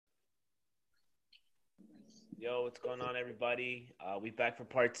Yo, what's going on, everybody? We back for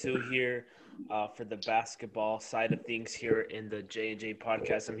part two here for the basketball side of things here in the J&J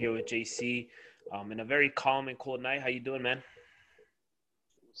podcast. I'm here with JC in a very calm and cool night. How you doing, man?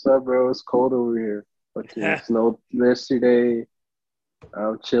 What's up, bro? It's cold over here. Fucking snowed yesterday.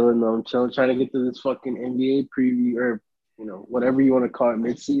 I'm chilling though. I'm chilling, trying to get to this fucking NBA preview or whatever you want to call it,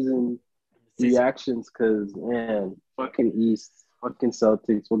 mid-season Season. reactions. Cause man, fucking East, fucking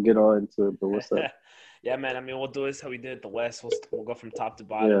Celtics. We'll get all into it. But what's up? Yeah, man. I mean, we'll do this how we did at the West. We'll go from top to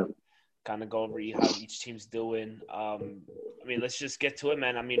bottom, Yeah. kind of go over how each team's doing. I mean, let's just get to it,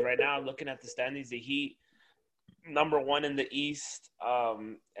 man. I mean, right now, looking at the standings, the Heat number one in the East.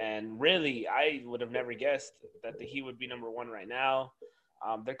 And really, I would have never guessed that the Heat would be number one right now.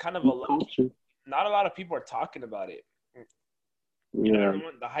 They're kind of a low. Not a lot of people are talking about it. You know, Yeah.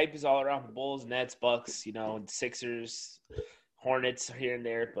 everyone, the hype is all around the Bulls, Nets, Bucks, Sixers, Hornets here and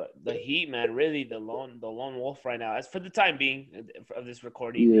there. But the Heat, man, really the lone wolf right now. As for the time being of this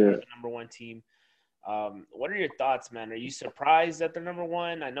recording, they're Yeah. the number one team. What are your thoughts, man? Are you surprised that they're number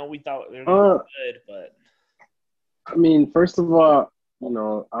one? I know we thought they were going to be good, but I mean, first of all,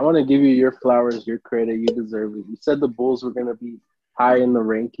 I want to give you your flowers, your credit. You deserve it. You said the Bulls were gonna be high in the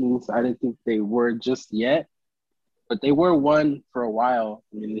rankings. I didn't think they were just yet, but they were one for a while.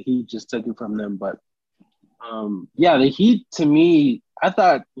 I mean, the Heat just took it from them. But yeah, the Heat to me, I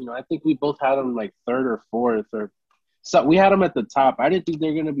thought, I think we both had them like third or fourth, or so we had them at the top. I didn't think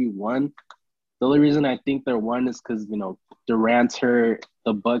they're gonna be one. The only reason I think they're one is because Durant's hurt.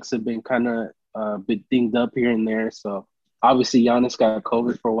 The Bucks have been kind of bit dinged up here and there. So obviously Giannis got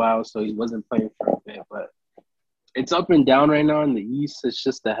COVID for a while, so he wasn't playing for a bit. But it's up and down right now in the East. It's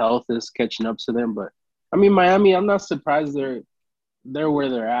just the health is catching up to them. But I mean, Miami, I'm not surprised they're where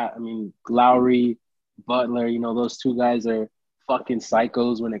they're at. I mean, Lowry, Butler, those two guys are fucking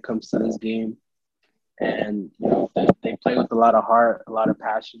psychos when it comes to this game. And they play with a lot of heart, a lot of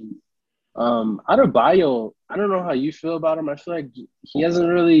passion. Adebayo, I don't know how you feel about him. I feel like he hasn't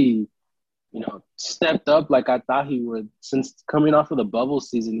really, stepped up like I thought he would since coming off of the bubble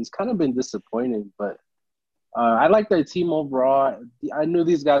season. He's kind of been disappointing, but I like their team overall. I knew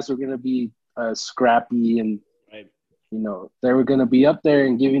these guys were going to be scrappy and, right. They were going to be up there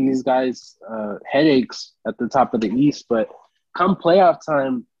and giving these guys headaches at the top of the East. But come playoff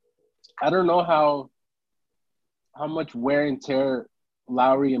time, I don't know how much wear and tear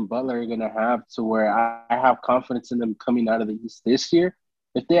Lowry and Butler are going to have to where I have confidence in them coming out of the East this year.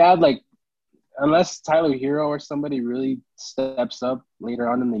 If they add unless Tyler Hero or somebody really steps up later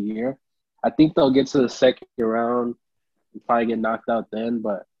on in the year, I think they'll get to the second round and probably get knocked out then.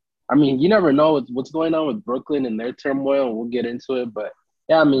 But, I mean, you never know what's going on with Brooklyn and their turmoil, and we'll get into it. But,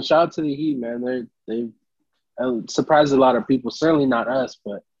 yeah, I mean, shout out to the Heat, man. They've surprised a lot of people. Certainly not us,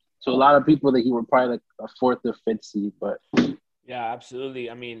 but to a lot of people that he were probably like a fourth or fifth seed. But Yeah, absolutely.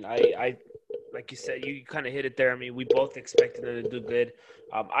 I mean, I like you said, you kind of hit it there. I mean, we both expected them to do good.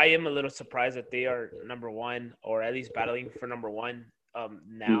 I am a little surprised that they are number one, or at least battling for number one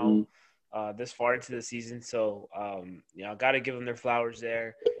now, this far into the season. So, got to give them their flowers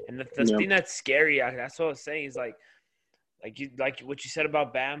there. And the thing that's scary, that's what I was saying, is like what you said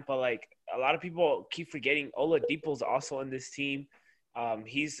about Bam, but like a lot of people keep forgetting Oladipo's also on this team.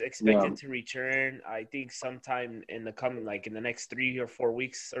 He's expected to return, I think, sometime in the next 3 or 4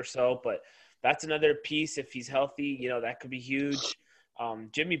 weeks or so. But that's another piece. If he's healthy, that could be huge.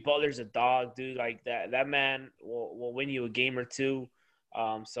 Jimmy Butler's a dog, dude. Like that man will win you a game or two.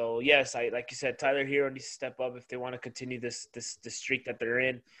 So yes, like you said, Tyler Hero needs to step up if they want to continue this streak that they're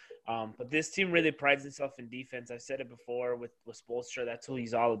in. But this team really prides itself in defense. I've said it before with Spoelstra. That's who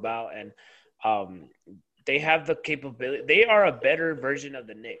he's all about. And they have the capability. They are a better version of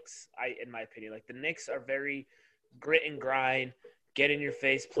the Knicks, in my opinion. Like the Knicks are very grit and grind, get in your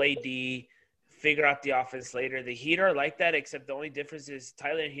face, play D, figure out the offense later. The Heat are like that, except the only difference is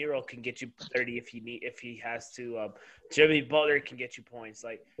Tyler Hero can get you 30 if he has to. Jimmy Butler can get you points.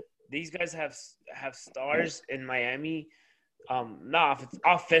 Like these guys have stars in Miami. Not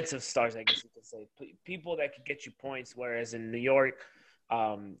offensive stars, I guess you could say. People that can get you points, whereas in New York,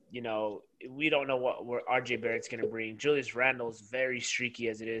 we don't know what RJ Barrett's going to bring. Julius Randle is very streaky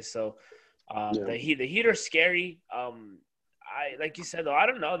as it is. So the Heat are scary. I like you said though, I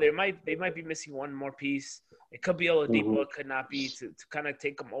don't know. They might be missing one more piece. It could be Oladipo, it could not be, to kind of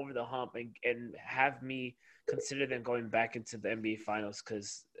take them over the hump and have me consider them going back into the NBA Finals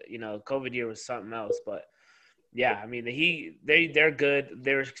because COVID year was something else. But yeah, I mean they're good.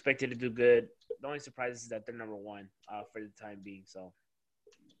 They're expected to do good. The only surprise is that they're number one for the time being. So.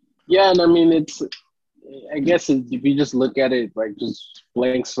 yeah, and I mean I guess if you just look at it like just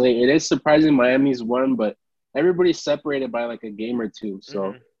blank slate, it is surprising Miami's won, but everybody's separated by like a game or two. So,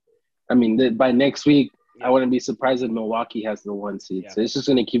 Mm-hmm. I mean, by next week, I Yep. wouldn't be surprised if Milwaukee has the 1 seed. Yeah. So it's just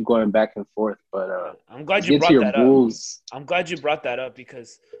going to keep going back and forth. But Yeah. I'm let's glad you get to brought your that up. Bulls. I'm glad you brought that up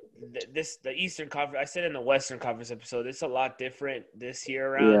because the Eastern Conference. I said in the Western Conference episode, it's a lot different this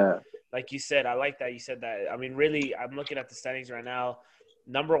year around. Yeah. Like you said, I like that you said that. I mean, really, I'm looking at the standings right now.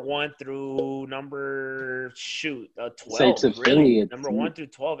 Number 1 through Say it's 12. Really, affiliates. number 1 through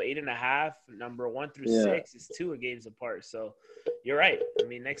 12, 8.5. Number 1 through Yeah. 6 is 2 games apart. So you're right. I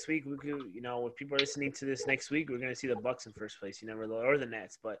mean, next week we could, if people are listening to this next week, we're gonna see the Bucks in first place. You never know, or the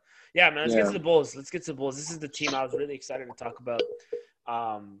Nets. But yeah, man, let's get Yeah. to the Bulls. This is the team I was really excited to talk about.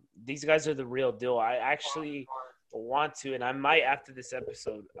 These guys are the real deal. I actually want to, and I might after this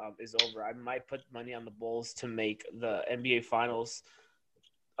episode is over, I might put money on the Bulls to make the NBA Finals.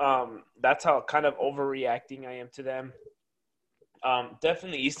 That's how kind of overreacting I am to them.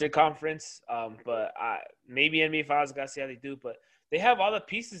 Definitely Eastern Conference, but maybe NBA Finals. Gotta see how they do. But they have all the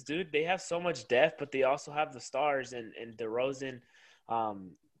pieces, dude. They have so much depth, but they also have the stars and DeRozan,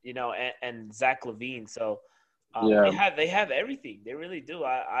 and Zach LaVine. So Yeah. they have everything. They really do.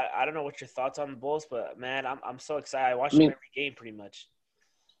 I don't know what your thoughts on the Bulls, but man, I'm so excited. I watch I them mean, every game pretty much.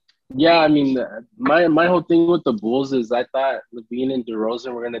 yeah, I mean, my whole thing with the Bulls is I thought Levine and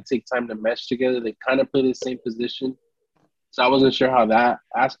DeRozan were going to take time to mesh together. They kind of play the same position. So I wasn't sure how that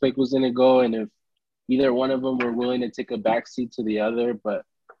aspect was going to go and if either one of them were willing to take a backseat to the other. But,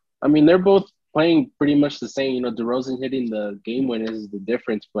 I mean, they're both playing pretty much the same. You know, DeRozan hitting the game winners is the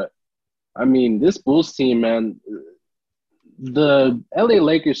difference. But, I mean, this Bulls team, man, the LA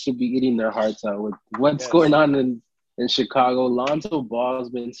Lakers should be eating their hearts out with what's Yes. going on in Chicago. Lonzo Ball's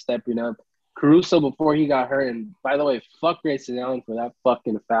been stepping up. Caruso before he got hurt, and by the way, fuck Grayson Allen for that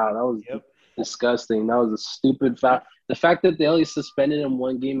fucking foul. That was Yep. disgusting. That was a stupid foul. The fact that they only suspended him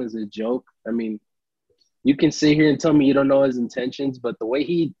one game is a joke. I mean, you can sit here and tell me you don't know his intentions, but the way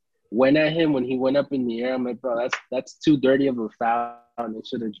he went at him when he went up in the air, I'm like, bro, that's too dirty of a foul. And they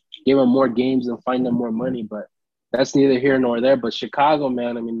should have gave him more games and fined him more money. But that's neither here nor there. But Chicago,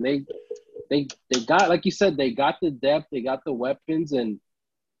 man, I mean, they got, like you said, they got the depth, they got the weapons, and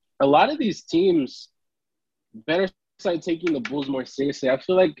a lot of these teams better start taking the Bulls more seriously. I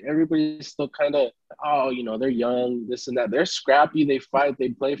feel like everybody's still kind of, they're young, this and that. They're scrappy, they fight, they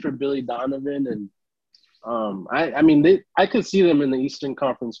play for Billy Donovan, and I mean, I could see them in the Eastern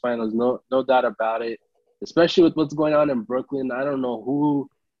Conference Finals, no doubt about it. Especially with what's going on in Brooklyn, I don't know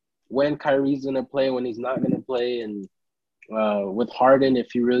when Kyrie's gonna play, when he's not gonna play, and with Harden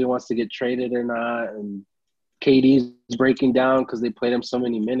if he really wants to get traded or not, and KD's breaking down because they played him so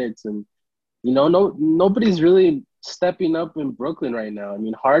many minutes, and nobody's really stepping up in Brooklyn right now. I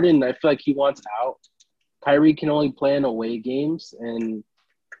mean, Harden, I feel like he wants out. Kyrie can only play in away games, and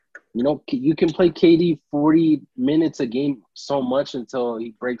you can play KD 40 minutes a game so much until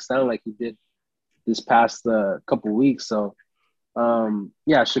he breaks down like he did this past couple weeks. So,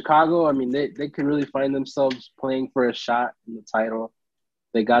 yeah, Chicago, I mean, they can really find themselves playing for a shot in the title.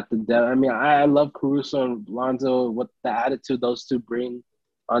 They got the depth. I mean, I love Caruso and Lonzo, what the attitude those two bring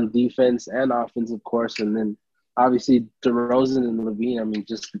on defense and offense, of course. And then obviously DeRozan and Levine, I mean,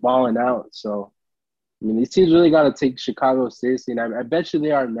 just balling out. So, I mean, these teams really got to take Chicago seriously. And I bet you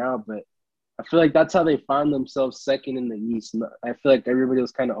they are now, but I feel like that's how they found themselves second in the East. I feel like everybody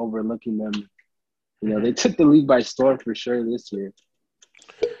was kind of overlooking them. They took the league by storm for sure this year.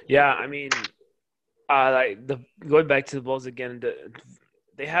 Yeah, I mean, going back to the Bulls again,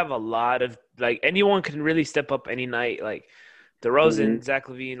 they have a lot of anyone can really step up any night. Like DeRozan, Zach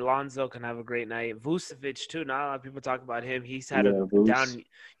LaVine, Lonzo can have a great night. Vucevic too. Not a lot of people talk about him. He's had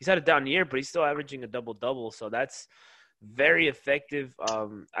he's had a down year, but he's still averaging a double. So that's very effective.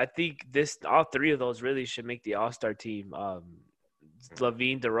 I think all three of those really should make the All-Star team.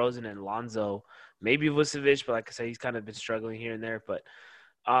 LaVine, DeRozan, and Lonzo. Maybe Vucevic, but like I said, he's kind of been struggling here and there. But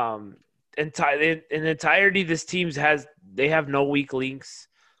in entirety, this team they have no weak links.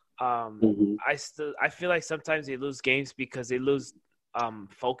 I feel like sometimes they lose games because they lose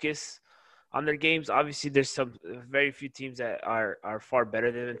focus on their games. Obviously, there's some very few teams that are far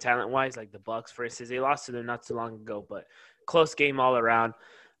better than them talent-wise, like the Bucks, for instance. They lost to them not too long ago, but close game all around.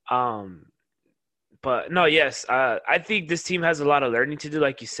 But no, yes, I think this team has a lot of learning to do,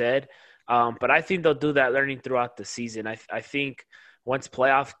 like you said. But I think they'll do that learning throughout the season. I think once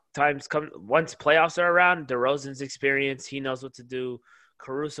playoffs are around, DeRozan's experience, he knows what to do.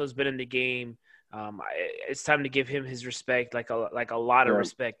 Caruso's been in the game. It's time to give him his respect, like a lot of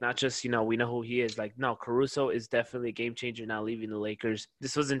respect, not just, we know who he is. Like, no, Caruso is definitely a game changer now leaving the Lakers.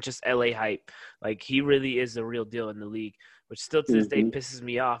 This wasn't just LA hype. Like, he really is the real deal in the league, which still to this day pisses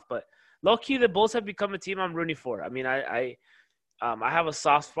me off. But low key, the Bulls have become a team I'm rooting for. I mean, I have a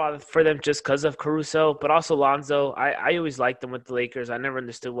soft spot for them just because of Caruso, but also Lonzo. I always liked them with the Lakers. I never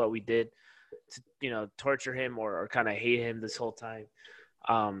understood what we did to, torture him or kind of hate him this whole time.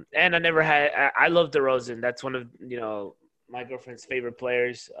 And I love DeRozan. That's one of, my girlfriend's favorite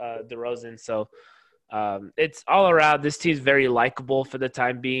players, DeRozan. So it's all around. This team's very likable for the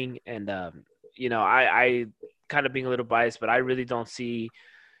time being. And, I kind of being a little biased, but I really don't see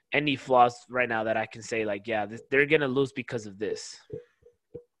any flaws right now that I can say, like, yeah, they're going to lose because of this.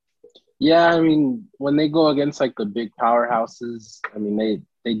 Yeah, I mean, when they go against like the big powerhouses, I mean,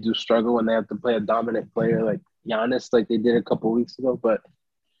 they do struggle when they have to play a dominant player like Giannis, like they did a couple weeks ago. But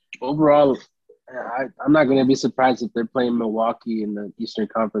overall, I'm not going to be surprised if they're playing Milwaukee in the Eastern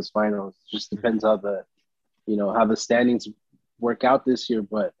Conference Finals. It just depends how how the standings work out this year.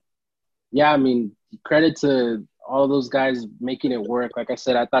 But yeah, I mean, credit to all those guys making it work. Like I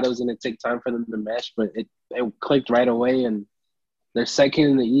said, I thought it was going to take time for them to mesh, but it clicked right away, and they're second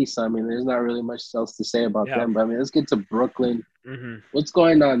in the East. I mean, there's not really much else to say about them. But I mean, let's get to Brooklyn. Mm-hmm. What's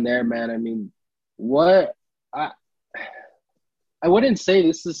going on there, man? I mean, what I wouldn't say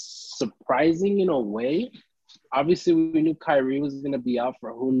this is surprising in a way. Obviously, we knew Kyrie was going to be out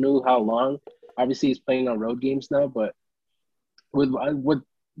for who knew how long. Obviously, he's playing on road games now. But with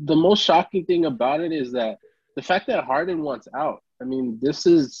the most shocking thing about it is that the fact that Harden wants out. I mean,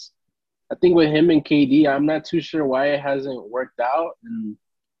 I think with him and KD, I'm not too sure why it hasn't worked out. And,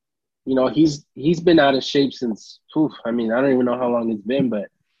 he's been out of shape since, I mean, I don't even know how long it's been. But,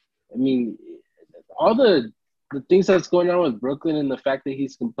 I mean, all the things that's going on with Brooklyn and the fact that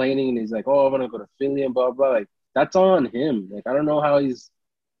he's complaining and he's like, oh, I'm going to go to Philly and blah, blah. Like, that's all on him. Like, I don't know how he's,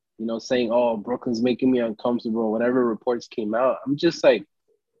 saying, oh, Brooklyn's making me uncomfortable, whatever reports came out. I'm just like,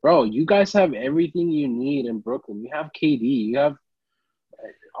 bro, you guys have everything you need in Brooklyn. You have KD. You have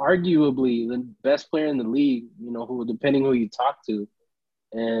arguably the best player in the league, who, depending who you talk to.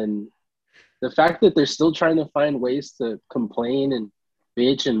 And the fact that they're still trying to find ways to complain and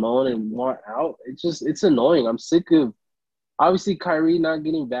bitch and moan and want out, it's annoying. I'm sick of, obviously, Kyrie not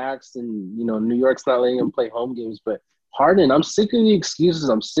getting vaxxed and, New York's not letting him play home games. But Harden, I'm sick of the excuses.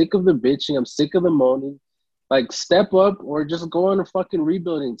 I'm sick of the bitching. I'm sick of the moaning. Like, step up or just go on a fucking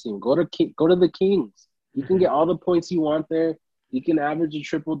rebuilding team. Go to the Kings. You can get all the points you want there. You can average a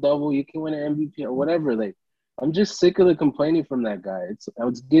triple-double. You can win an MVP or whatever. Like, I'm just sick of the complaining from that guy. It's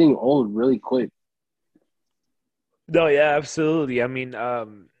getting old really quick. No, yeah, absolutely. I mean,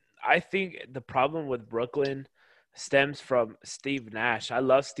 I think the problem with Brooklyn stems from Steve Nash. I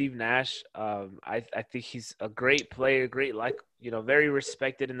love Steve Nash. I think he's a great player, very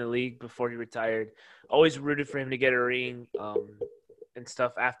respected in the league before he retired. Always rooted for him to get a ring and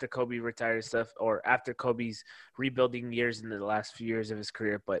stuff after Kobe retired and stuff, or after Kobe's rebuilding years in the last few years of his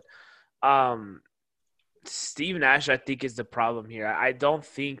career. But Steve Nash, I think, is the problem here. I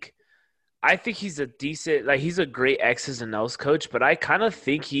think he's a decent, he's a great X's and O's coach, but I kind of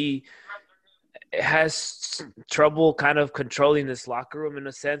think he has trouble kind of controlling this locker room in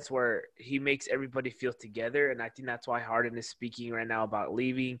a sense where he makes everybody feel together. And I think that's why Harden is speaking right now about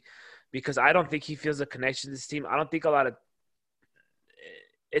leaving, because I don't think he feels a connection to this team. I don't think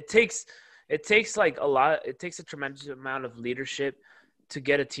it takes a tremendous amount of leadership to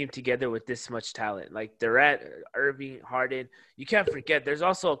get a team together with this much talent. Like Durant, Irving, Harden. You can't forget there's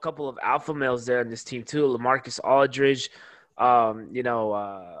also a couple of alpha males there in this team too. LaMarcus Aldridge,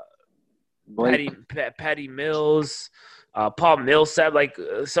 Patty Mills, Paul Millsap. Like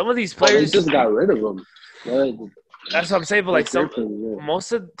some of these players, they just got rid of them. That's what I'm saying. But like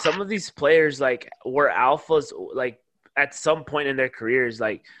some of these players like were alphas like at some point in their careers.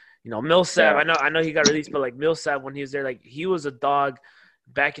 Like Millsap. Yeah. I know he got released, but like Millsap when he was there, like he was a dog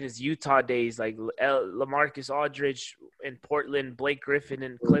back in his Utah days. Like LaMarcus Aldridge in Portland, Blake Griffin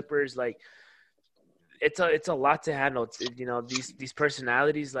in Clippers. Like it's a lot to handle. These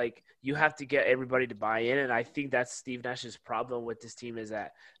personalities, like you have to get everybody to buy in, and I think that's Steve Nash's problem with this team is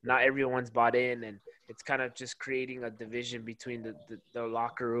that not everyone's bought in, and it's kind of just creating a division between the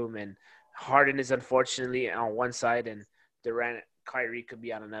locker room. And Harden is unfortunately on one side, and Durant, Kyrie could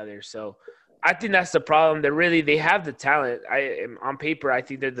be on another. So I think that's the problem. They have the talent. On paper, I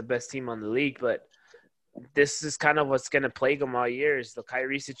think they're the best team on the league, but this is kind of what's going to plague them all year is the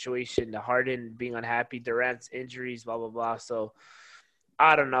Kyrie situation, the Harden being unhappy, Durant's injuries, blah, blah, blah. So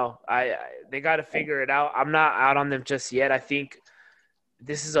I don't know. They got to figure it out. I'm not out on them just yet. I think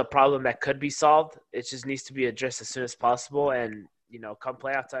this is a problem that could be solved. It just needs to be addressed as soon as possible. And, come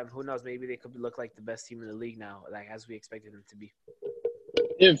playoff time, who knows? Maybe they could look like the best team in the league now, like as we expected them to be.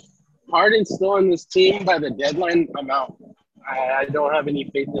 If Harden's still on this team by the deadline, I'm out. I don't have any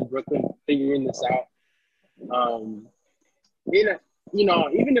faith in Brooklyn figuring this out. Um, you know,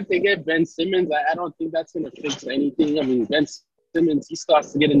 even if they get Ben Simmons, I don't think that's going to fix anything. I mean, Ben Simmons, he still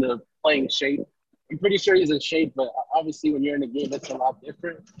has to get into playing shape. I'm pretty sure he's in shape, but obviously when you're in a game, it's a lot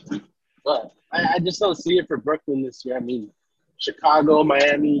different. But I just don't see it for Brooklyn this year. I mean, Chicago,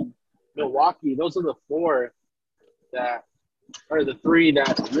 Miami, Milwaukee, those are the four that are the three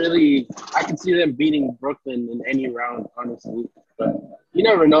that really I can see them beating Brooklyn in any round, honestly. But you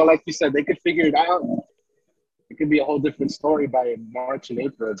never know. Like you said, they could figure it out. It could be a whole different story by March and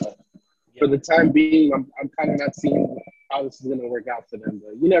April. But for the time being, I'm kind of not seeing how this is going to work out for them.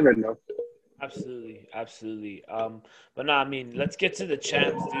 But you never know. Absolutely, absolutely. But no, I mean, let's get to the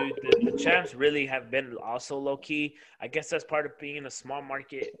champs, dude. The champs really have been also low key. I guess that's part of being in a small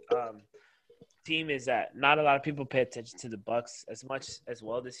market team is that not a lot of people pay attention to the Bucks as much as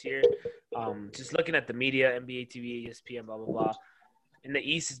well this year. Just looking at the media, NBA TV, ESPN, blah blah blah. In the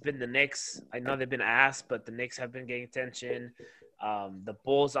East, it's been the Knicks. I know they've been asked, but the Knicks have been getting attention. The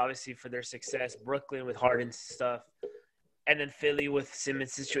Bulls, obviously, for their success. Brooklyn with Harden's stuff. And then Philly with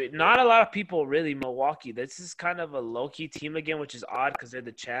Simmons' situation. Not a lot of people really Milwaukee. This is kind of a low-key team again, which is odd because they're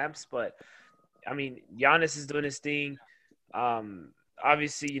the champs. But, I mean, Giannis is doing his thing.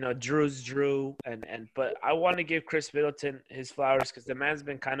 Obviously, Drew's Drew. But I want to give Chris Middleton his flowers because the man's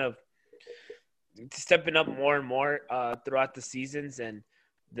been kind of stepping up more and more throughout the seasons. And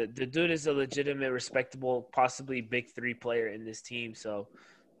the dude is a legitimate, respectable, possibly big three player in this team. So,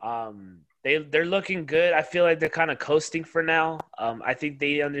 they're looking good. I feel like they're kind of coasting for now. I think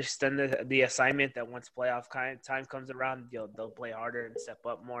they understand the assignment that once playoff time comes around, they'll play harder and step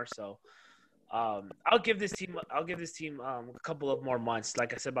up more. So I'll give this team a couple of more months,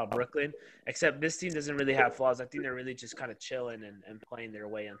 like I said about Brooklyn. Except this team doesn't really have flaws. I think they're really just kind of chilling and playing their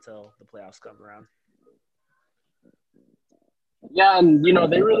way until the playoffs come around. Yeah, and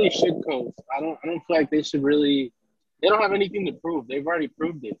they really should coast. I don't feel like they should really. They don't have anything to prove. They've already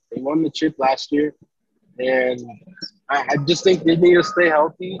proved it. They won the chip last year, and I just think they need to stay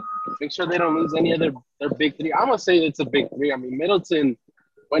healthy. Make sure they don't lose any of their big three. I'm gonna say it's a big three. I mean, Middleton,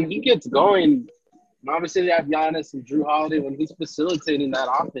 when he gets going, obviously they have Giannis and Drew Holiday. When he's facilitating that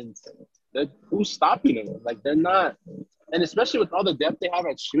offense, who's stopping him? Like they're not, and especially with all the depth they have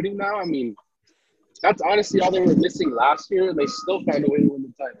at shooting now. I mean, that's honestly all they were missing last year. They still found a way to win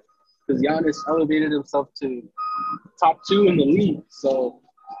the title because Giannis elevated himself to top 2 in the league. So,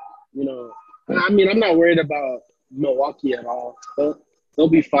 I mean, I'm not worried about Milwaukee at all. They'll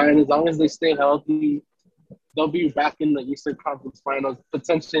be fine as long as they stay healthy. They'll be back in the Eastern Conference Finals,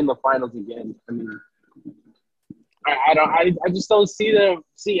 potentially in the finals again. I mean, I just don't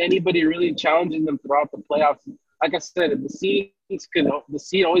see anybody really challenging them throughout the playoffs. Like I said, the seed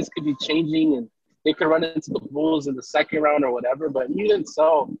always could be changing, and they could run into the Bulls in the second round or whatever. But even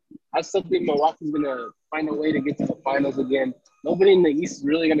so, I still think Milwaukee's gonna find a way to get to the finals again. Nobody in the East is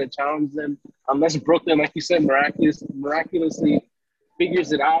really gonna challenge them unless Brooklyn, like you said, miraculously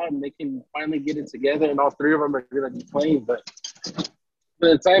figures it out and they can finally get it together. And all three of them are gonna be playing. But for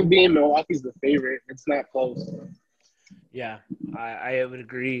the time being, Milwaukee's the favorite. It's not close. Yeah, I would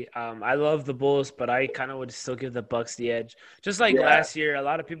agree. I love the Bulls, but I kind of would still give the Bucks the edge. Just like last year, a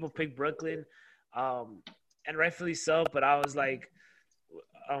lot of people picked Brooklyn, and rightfully so. But I was like,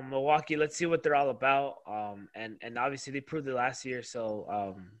 Milwaukee, let's see what they're all about. And obviously they proved it last year.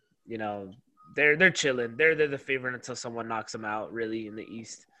 So, they're chilling. They're the favorite until someone knocks them out. Really in the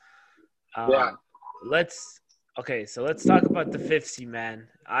East. So let's talk about the 5th seed, man.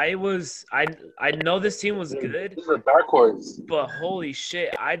 I know this team was good. This is a dark horse. But holy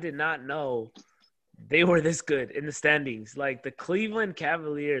shit, I did not know they were this good in the standings. Like the Cleveland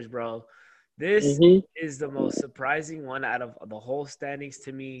Cavaliers, bro. This is the most surprising one out of the whole standings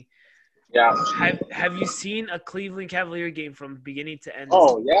to me. Yeah. Have you seen a Cleveland Cavalier game from beginning to end?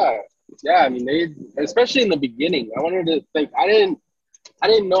 Oh yeah, yeah. I mean, especially in the beginning. I wanted to think. I didn't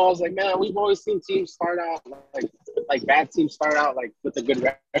know. I was like, man, we've always seen teams start out like bad teams start out like with a good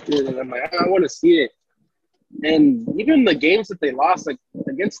record, and I'm like, I want to see it. And even the games that they lost, like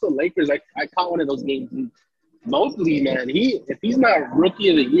against the Lakers, I caught one of those games. And Mobley, man, if he's not rookie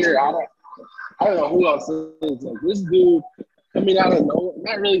of the year, I don't know who else is. Like this dude coming out of nowhere,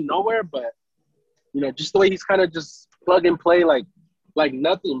 not really nowhere, but just the way he's kind of just plug and play like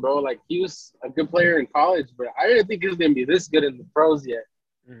nothing, bro. Like he was a good player in college, but I didn't think he was gonna be this good in the pros yet.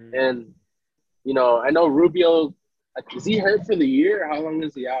 Mm-hmm. And I know Rubio. Is he hurt for the year? How long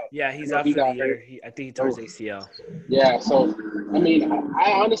is he out? Yeah, he's out for the year. I think he tore his ACL. Yeah, so I mean,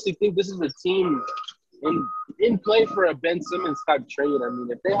 I honestly think this is a team in play for a Ben Simmons type trade. I mean,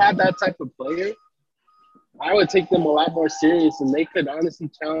 if they had that type of player, I would take them a lot more serious, and they could honestly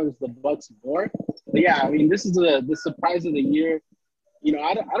challenge the Bucks more. But yeah, I mean, this is the surprise of the year. You know,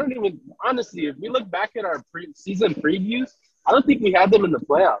 I don't even honestly. If we look back at our season previews, I don't think we had them in the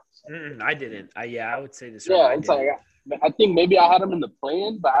playoffs. I didn't. Yeah, I would say this right now. Yeah, I it's like didn't. I think maybe I had them in the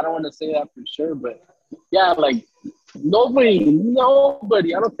play-in, but I don't want to say that for sure. But yeah, like nobody.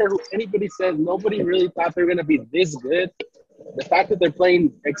 I don't care who anybody says. Nobody really thought they were gonna be this good. The fact that they're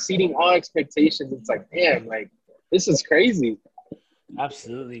playing exceeding all expectations, it's like, damn, like this is crazy.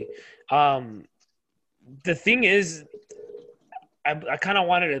 Absolutely. The thing is, I kind of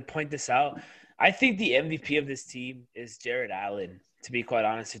wanted to point this out. I think the MVP of this team is Jared Allen. To be quite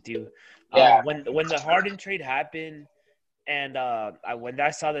honest with you, Yeah, when the Harden trade happened, and when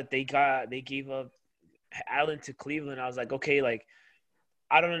I saw that they gave up Allen to Cleveland, I was like, okay, like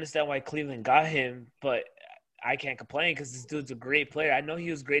I don't understand why Cleveland got him, but I can't complain because this dude's a great player. I know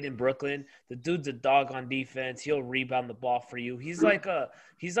he was great in Brooklyn. The dude's a dog on defense. He'll rebound the ball for you. He's like a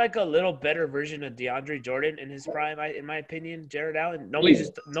little better version of DeAndre Jordan in his prime, in my opinion. Jared Allen.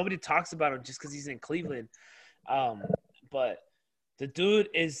 Nobody talks about him just because he's in Cleveland. But the dude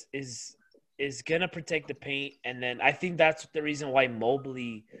is gonna protect the paint, and then I think that's the reason why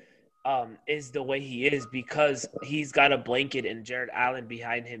Mobley is the way he is, because he's got a blanket and Jared Allen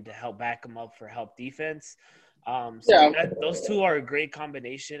behind him to help back him up for help defense. yeah, Those two are a great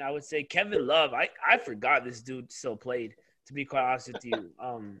combination. I would say Kevin Love. I forgot this dude still played. To be quite honest with you,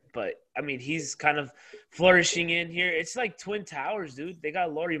 but I mean he's kind of flourishing in here. It's like Twin Towers, dude. They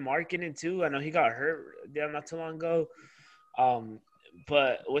got Laurie Markkinen too. I know he got hurt not too long ago.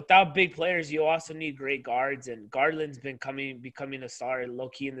 But without big players, you also need great guards, and Garland's been becoming a star low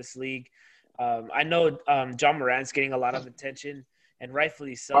key in this league. I know John Morant's getting a lot of attention, and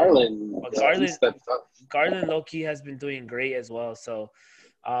rightfully so. Garland. But Yeah, he stepped up. Garland low key has been doing great as well. So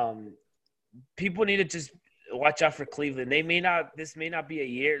people need to just watch out for Cleveland. This may not be a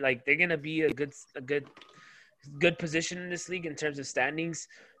year. Like they're gonna be a good position in this league in terms of standings,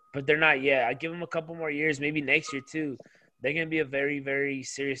 but they're not yet. I give them a couple more years, maybe next year too. They're gonna be a very, very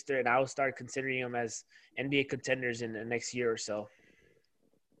serious threat, and I will start considering them as NBA contenders in the next year or so.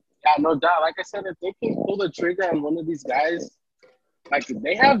 Yeah, no doubt. Like I said, if they can pull the trigger on one of these guys, like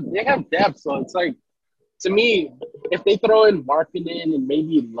they have depth. So it's like, to me, if they throw in Markkinen and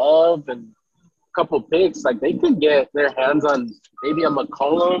maybe Love and a couple picks, like they could get their hands on maybe a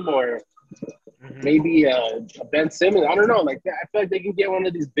McCollum or maybe a Ben Simmons. I don't know. Like I feel like they can get one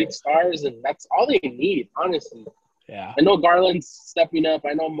of these big stars, and that's all they need, honestly. Yeah. I know Garland's stepping up.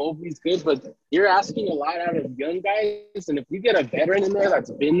 I know Mobley's good, but you're asking a lot out of young guys. And if you get a veteran in there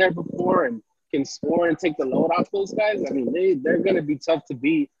that's been there before and can score and take the load off those guys, I mean, they're going to be tough to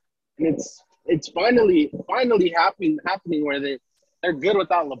beat. And it's finally happening where they're good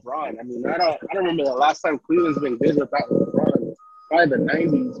without LeBron. I mean, I don't remember the last time Cleveland's been good without LeBron. Probably the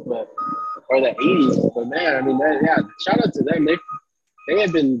 90s, or the 80s. But man, I mean, shout out to them. They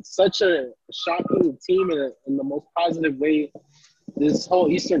have been such a shocking team in the most positive way this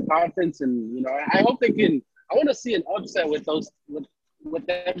whole Eastern Conference, and I hope they can. I want to see an upset with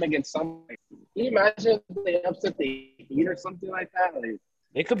them against somebody. Can you imagine if they upset the Heat or something like that? Like,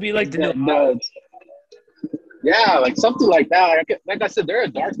 It could be like yeah, like something like that. Like I said, they're a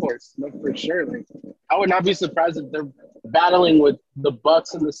dark horse, for sure. Like, I would not be surprised if they're battling with the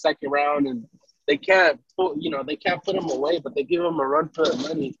Bucks in the second round, and they can't put them away, but they give them a run for their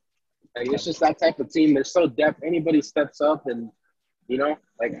money. Like, it's just that type of team. They're so depth. Anybody steps up, and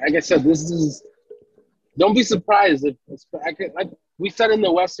like I said, this is. Don't be surprised if like we said in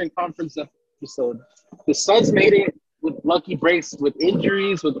the Western Conference episode, the Suns made it with lucky breaks, with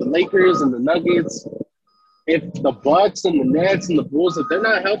injuries, with the Lakers and the Nuggets. If the Bucks and the Nets and the Bulls, if they're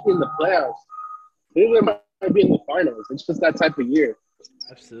not healthy in the playoffs, Cleveland might be in the finals. It's just that type of year.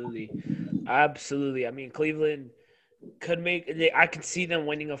 Absolutely. I mean, Cleveland could I could see them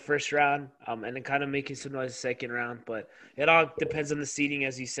winning a first round, and then kind of making some noise second round, but it all depends on the seeding,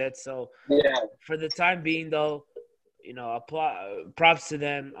 as you said. So yeah, for the time being, though, props to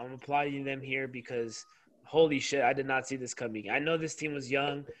them. I'm applauding them here because holy shit, I did not see this coming. I know this team was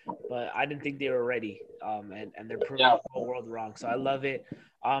young, but I didn't think they were ready. And they're proving the whole world wrong. So I love it.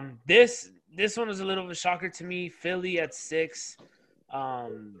 This one was a little of a shocker to me. Philly at 6.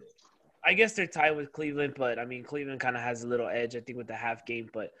 I guess they're tied with Cleveland, but I mean, Cleveland kind of has a little edge, I think, with the half game.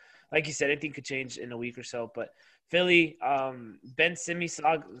 But like you said, anything could change in a week or so. But Philly, Ben Simmons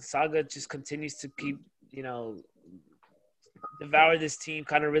saga just continues to keep, devour this team,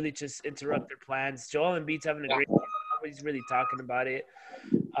 kind of really just interrupt their plans. Joel Embiid's having a great game. Nobody's really talking about it.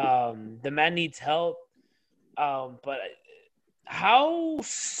 The man needs help. But how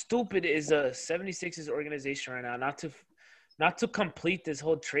stupid is the 76ers organization right now not to complete this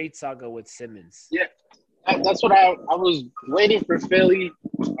whole trade saga with Simmons? Yeah, that's what I was waiting for Philly.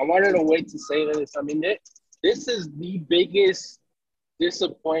 I wanted to wait to say this. I mean, this is the biggest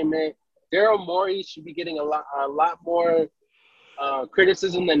disappointment. Daryl Morey should be getting a lot more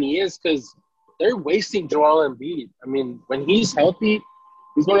criticism than he is because they're wasting Joel Embiid. I mean, when he's healthy,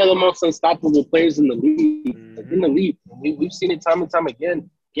 he's one of the most unstoppable players in the league. Mm-hmm. In the league, we've seen it time and time again.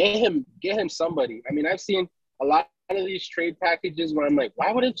 Get him somebody. I mean, I've seen a lot of these trade packages where I'm like,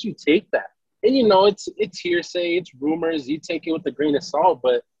 why wouldn't you take that? And it's hearsay, it's rumors. You take it with a grain of salt.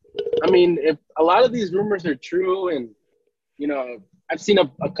 But I mean, if a lot of these rumors are true, and I've seen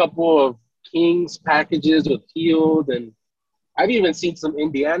a couple of Kings packages with Field, and I've even seen some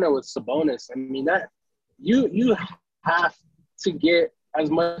Indiana with Sabonis. I mean, that you have to get as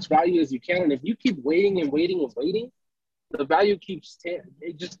much value as you can, and if you keep waiting and waiting and waiting, the value keeps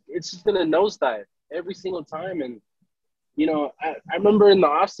it's just gonna nosedive every single time. And I remember in the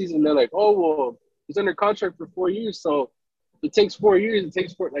offseason, they're like, oh well, he's under contract for 4 years, so it takes 4 years. It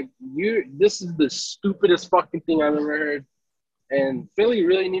takes this is the stupidest fucking thing I've ever heard. And Philly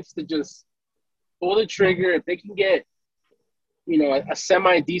really needs to just pull the trigger. If they can get a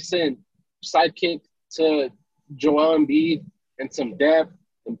semi-decent sidekick to Joel Embiid and some depth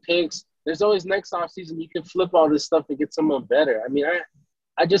and picks, there's always next offseason you can flip all this stuff and get someone better. I mean,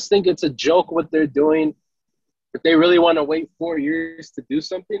 I just think it's a joke what they're doing. If they really want to wait 4 years to do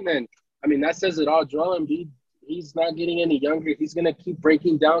something, then, I mean, that says it all. Joel Embiid, he's not getting any younger. He's going to keep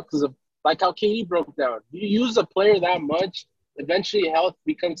breaking down because of like how KD broke down. You use a player that much, eventually health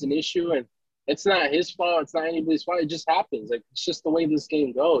becomes an issue, and it's not his fault. It's not anybody's fault. It just happens. Like, it's just the way this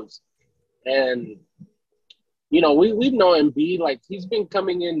game goes. And, we've known Embiid, like, he's been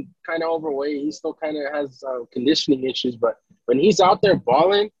coming in kind of overweight. He still kind of has conditioning issues. But when he's out there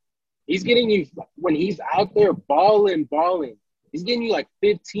balling, he's getting you – when he's out there balling, he's getting you like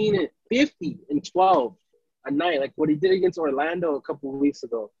 50 and 12 a night, like what he did against Orlando a couple of weeks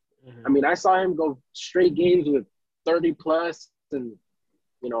ago. Mm-hmm. I mean, I saw him go straight games with 30-plus and,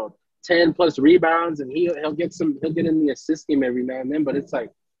 10-plus rebounds, and he'll get in the assist game every now and then. But it's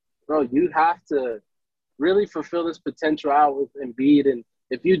like, bro, you have to really fulfill this potential out with Embiid, and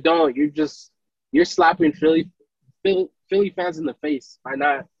if you don't, you're slapping Philly fans in the face by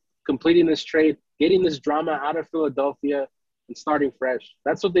not completing this trade, getting this drama out of Philadelphia, and starting fresh.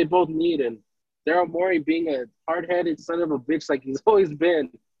 That's what they both need. And Daryl Morey being a hard-headed son of a bitch like he's always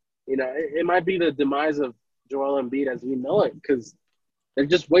been, it might be the demise of Joel Embiid as we know it, because they're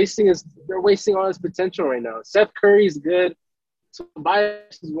just wasting all his potential right now. Seth Curry's good.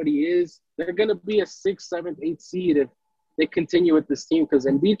 Tobias is what he is. They're going to be a 6th, 7th, 8th seed if they continue with this team, because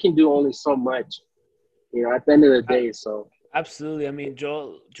Embiid can do only so much, at the end of the day. So absolutely. I mean,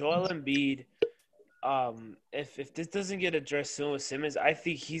 Joel Embiid, if this doesn't get addressed soon with Simmons, I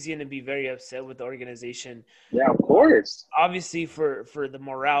think he's going to be very upset with the organization. Yeah, of course. Obviously, for the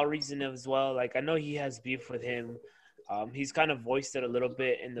morale reason as well. Like, I know he has beef with him. He's kind of voiced it a little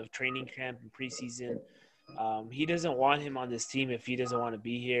bit in the training camp and preseason. He doesn't want him on this team if he doesn't want to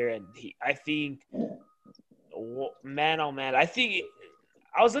be here. And I think, man, oh man, I think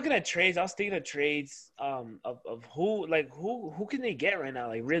I was looking at trades. I was thinking of trades of who can they get right now?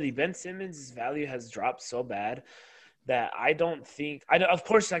 Like, really, Ben Simmons' value has dropped so bad that I don't think – of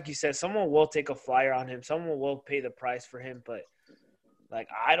course, like you said, someone will take a flyer on him. Someone will pay the price for him. But, like,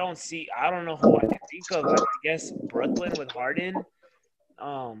 I don't know who I can think of. Like, I guess Brooklyn with Harden.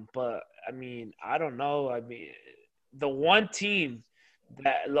 But, I mean, I don't know. I mean, the one team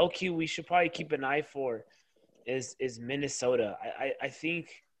that low-key we should probably keep an eye for is Minnesota. I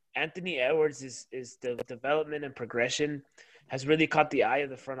think Anthony Edwards is the development and progression has really caught the eye of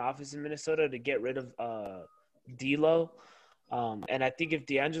the front office in Minnesota to get rid of D'Lo. And I think if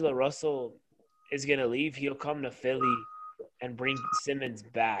D'Angelo Russell is going to leave, he'll come to Philly and bring Simmons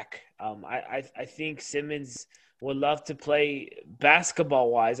back. I think Simmons would love to play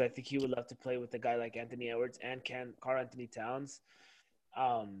basketball-wise. I think he would love to play with a guy like Anthony Edwards and Karl Anthony Towns.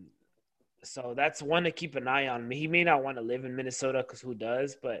 So that's one to keep an eye on. He may not want to live in Minnesota because who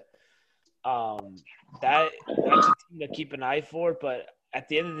does, but that's a team to keep an eye for. But at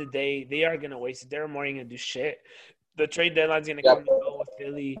the end of the day, they are going to waste it. Daryl Morey ain't going to do shit. The trade deadline's going to come and go with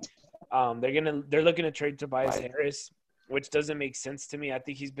Philly. They're looking to trade Tobias Harris, which doesn't make sense to me. I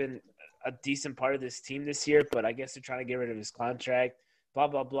think he's been a decent part of this team this year, but I guess they're trying to get rid of his contract, blah,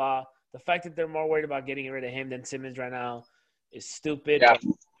 blah, blah. The fact that they're more worried about getting rid of him than Simmons right now is stupid. Yeah.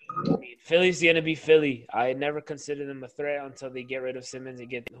 I mean, Philly's going to be Philly. I never consider them a threat until they get rid of Simmons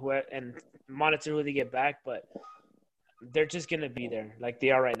and monitor who they get back. But they're just gonna be there like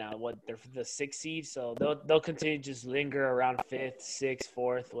they are right now. They're the 6th seed, so they'll continue to just linger around 5th, 6th,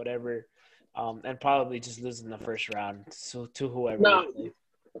 4th, whatever, and probably just lose in the first round to whoever they No, play.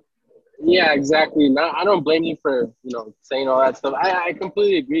 yeah, exactly. No, I don't blame you for saying all that stuff. I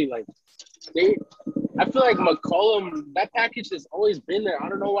completely agree. Like they, I feel like McCollum, that package has always been there. I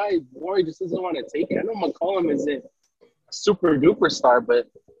don't know why Warrior just doesn't want to take it. I know McCollum isn't a super duper star, but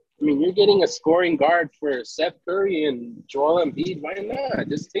I mean, you're getting a scoring guard for Seth Curry and Joel Embiid. Why not?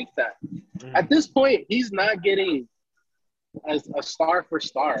 Just take that. At this point, he's not getting a star for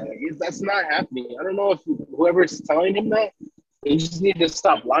star. Like, that's not happening. I don't know if whoever's telling him that, they just need to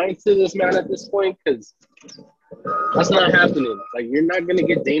stop lying to this man at this point because that's not happening. Like, you're not going to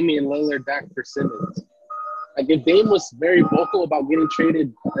get Damian Lillard back for Simmons. Like, if Dame was very vocal about getting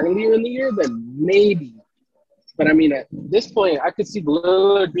traded earlier in the year, then maybe. But, I mean, at this point, I could see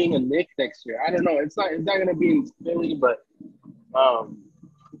Lillard being a Knick next year. I don't know. It's not going to be in Philly, but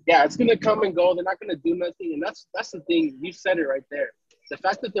yeah, it's going to come and go. They're not going to do nothing. And that's the thing. You said it right there. The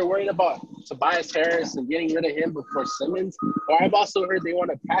fact that they're worried about Tobias Harris and getting rid of him before Simmons, or I've also heard they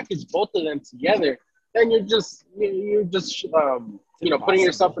want to package both of them together, then you're just putting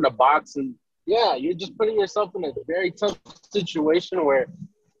yourself in a box. And, yeah, you're just putting yourself in a very tough situation where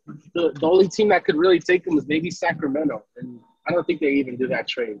the only team that could really take them is maybe Sacramento. And I don't think they even do that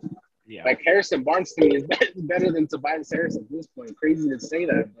trade. Yeah. Like, Harrison Barnes to me is better than Tobias Harris at this point. Crazy to say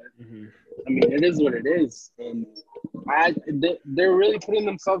that, but I mean, it is what it is. And they're really putting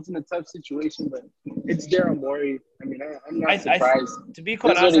themselves in a tough situation, but it's Daryl Morey. I mean, I'm not surprised. To be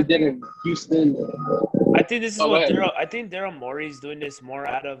quite honest, honest, what he did in Houston. I think this is I think Daryl Morey's doing this more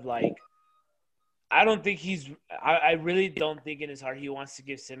out of like, I don't think I really don't think in his heart he wants to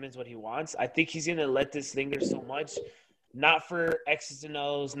give Simmons what he wants. I think he's going to let this linger so much. Not for X's and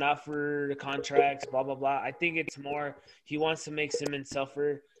O's, not for the contracts, blah, blah, blah. I think it's more he wants to make Simmons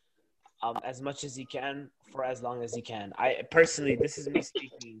suffer as much as he can for as long as he can. Personally, this is me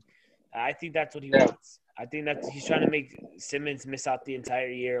speaking. I think that's what he wants. I think that he's trying to make Simmons miss out the entire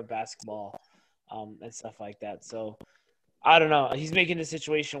year of basketball and stuff like that. So, I don't know. He's making the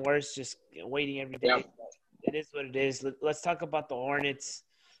situation worse, just waiting every day. Yeah. It is what it is. Let's talk about the Hornets.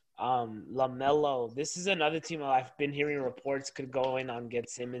 LaMelo. This is another team I've been hearing reports could go in on get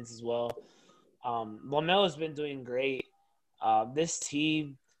Simmons as well. LaMelo's been doing great. This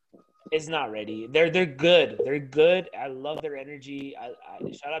team is not ready. They're good. They're good. I love their energy. I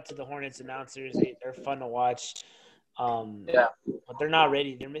shout out to the Hornets announcers. They're fun to watch. But they're not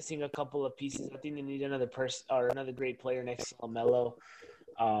ready. They're missing a couple of pieces. I think they need another person or another great player next to LaMelo.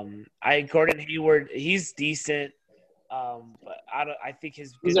 Gordon Hayward, he's decent. But I think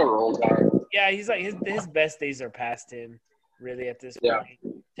he's a role guy. Yeah, he's like his best days are past him, really, at this point.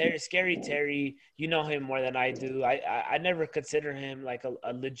 Scary Terry, you know him more than I do. I never consider him like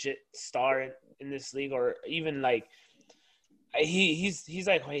a legit star in this league, or even like he's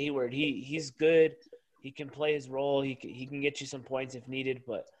like Hayward. He's good. He can play his role. He can get you some points if needed,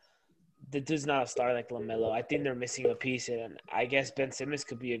 but the dude's not a star like LaMelo. I think they're missing a piece, and I guess Ben Simmons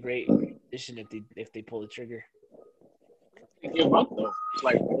could be a great addition if they pull the trigger. Give up though.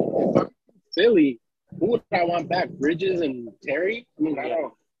 Like if I'm Philly, who would I want back? Bridges and Terry? I mean, I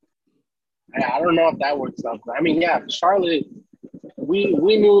don't know if that works out. I mean, yeah, Charlotte. We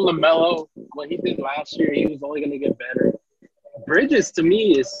knew LaMelo, what he did last year. He was only going to get better. Bridges to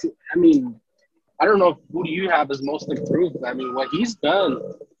me is, I mean, I don't know who do you have as most improved. I mean, what he's done,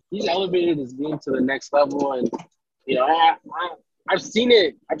 he's elevated his game to the next level, and I've seen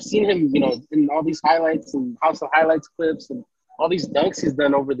it. I've seen him, in all these highlights and House of Highlights clips and all these dunks he's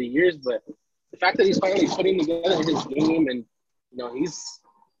done over the years. But the fact that he's finally putting together his game and,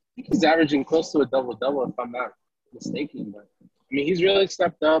 he's averaging close to a double-double if I'm not mistaken. But, I mean, he's really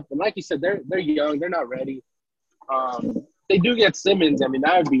stepped up. And like you said, they're young. They're not ready. They do get Simmons. I mean,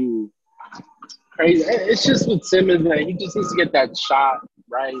 that would be crazy. It's just with Simmons, man. He just needs to get that shot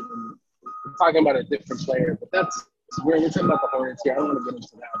right. And I'm talking about a different player. But that's – we're talking about the Hornets here. I don't want to get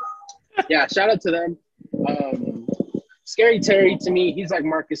into that. Yeah, shout out to them. Scary Terry, to me, he's like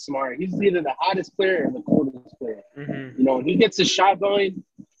Marcus Smart. He's either the hottest player or the coldest player. Mm-hmm. When he gets his shot going,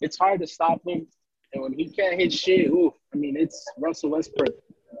 it's hard to stop him. And when he can't hit shit, I mean, it's Russell Westbrook,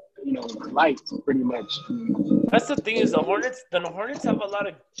 light pretty much. That's the thing is the Hornets have a lot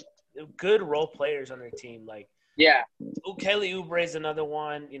of good role players on their team. Like, yeah. Kelly Oubre is another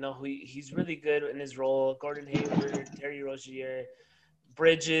one. He's really good in his role. Gordon Hayward, Terry Rozier,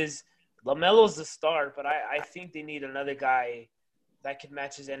 Bridges. LaMelo's the star, but I think they need another guy that can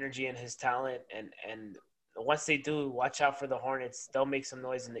match his energy and his talent. And once they do, watch out for the Hornets. They'll make some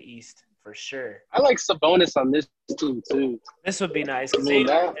noise in the East for sure. I like Sabonis on this team too. This would be nice I because mean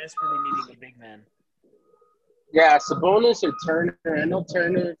they are that. desperately needing a big man. Yeah, Sabonis or Turner. I know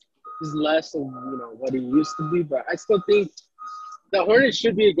Turner is less of what he used to be, but I still think the Hornets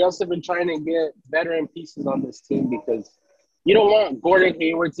should be aggressive in trying to get veteran pieces on this team because you don't want Gordon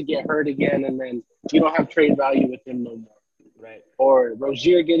Hayward to get hurt again, and then you don't have trade value with him no more. Right. Or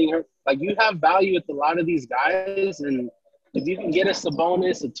Rozier getting hurt. Like, you have value with a lot of these guys, and if you can get a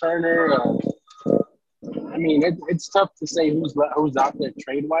Sabonis, a Turner, I mean, it's tough to say who's out there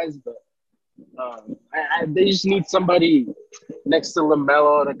trade-wise, but they just need somebody next to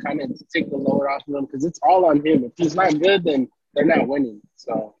LaMelo to kind of take the load off of them because it's all on him. If he's not good, then they're not winning.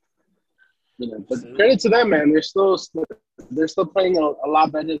 So, but credit to them, man. They're still playing a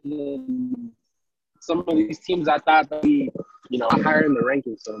lot better than some of these teams I thought would be, higher in the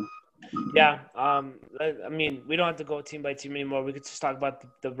rankings. So. Yeah, I mean, we don't have to go team by team anymore. We could just talk about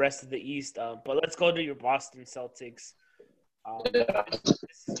the rest of the East. But let's go to your Boston Celtics.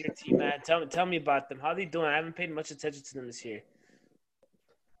 This is your team, man. Tell me about them. How are they doing? I haven't paid much attention to them this year.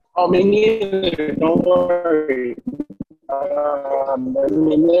 Oh, me neither. Don't worry. I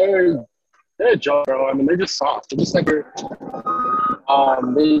mean, they're a joke, bro. I mean, they're just soft. They're just like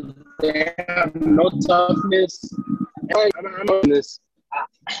they have no toughness. And I'm on this.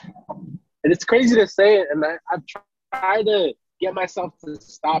 And it's crazy to say it, and I've tried to get myself to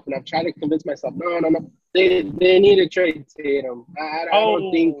stop, and I've tried to convince myself, no. They need to trade Tatum. I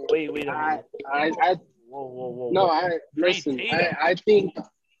don't think. Wait a minute. Whoa. No, listen. I think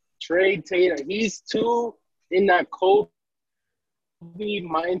trade Tatum. He's too in that Kobe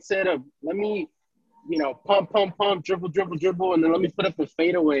mindset of let me, pump, dribble, and then let me put up a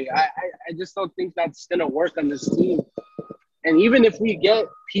fadeaway. I just don't think that's gonna work on this team. And even if we get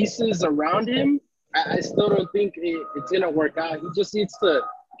pieces around him, I still don't think it's going to work out. He just needs to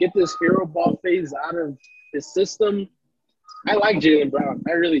get this hero ball phase out of his system. I like Jaylen Brown.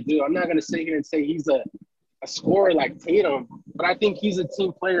 I really do. I'm not going to sit here and say he's a scorer like Tatum, but I think he's a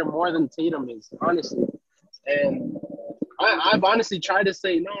team player more than Tatum is, honestly. And I've honestly tried to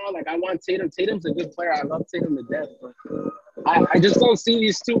say, no, like I want Tatum. Tatum's a good player. I love Tatum to death. But I just don't see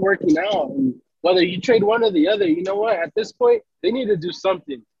these two working out. And whether you trade one or the other, you know what? At this point, they need to do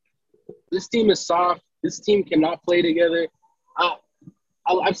something. This team is soft. This team cannot play together.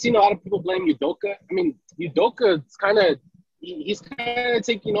 I've seen a lot of people blame Udoka. I mean, Udoka is he's kind of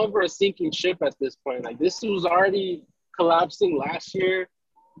taking over a sinking ship at this point. Like, this was already collapsing last year.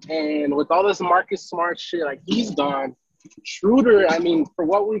 And with all this Marcus Smart shit, like, he's gone. Schroeder, I mean, for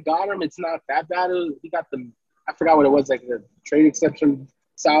what we got him, it's not that bad. He got I forgot what it was, like the trade exception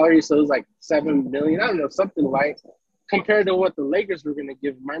salary, so it was like $7 million. I don't know, something like compared to what the Lakers were going to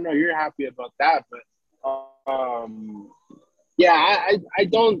give him. I know you're happy about that, but yeah, I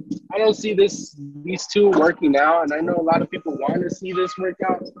don't see these two working out, and I know a lot of people want to see this work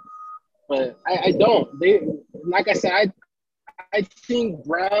out, but I don't. Like I said, I think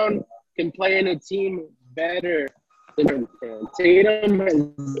Brown can play in a team better than Tatum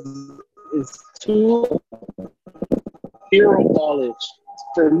is too hero ballage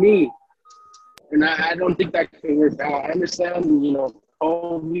for me, and I don't think that can work out. I understand,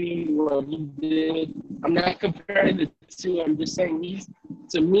 Kobe, what he did. I'm not comparing the two. I'm just saying he's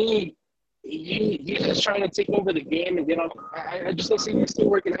just trying to take over the game and get on. I just don't see these two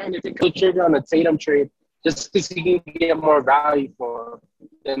working out. If they could trigger on a Tatum trade, just because he can get more value for him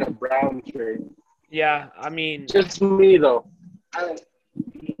than a Brown trade. Yeah, I mean, just me though.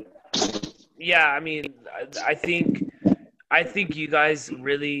 Yeah, I mean, I think you guys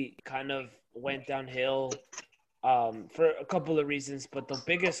really kind of went downhill for a couple of reasons, but the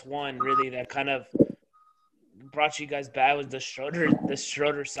biggest one really that kind of brought you guys back was the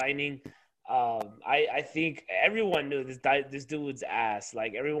Schroeder signing. I think everyone knew this dude's ass.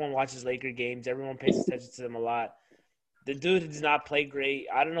 Like, everyone watches Laker games, everyone pays attention to them a lot. The dude does not play great.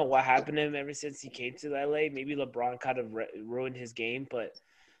 I don't know what happened to him ever since he came to LA. Maybe LeBron kind of ruined his game, but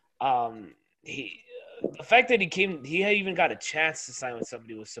the fact that he had even got a chance to sign with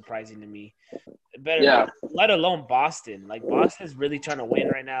somebody was surprising to me. Let alone Boston. Like, Boston's really trying to win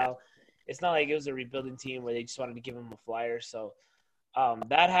right now. It's not like it was a rebuilding team where they just wanted to give him a flyer. So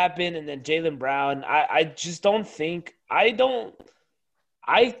that happened, and then Jaylen Brown. I just don't think I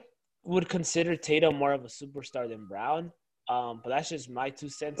would consider Tatum more of a superstar than Brown. But that's just my 2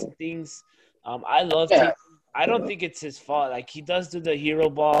 cents in things. I love Tatum. I don't think it's his fault. Like, he does do the hero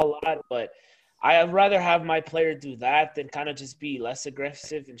ball a lot, but I'd rather have my player do that than kind of just be less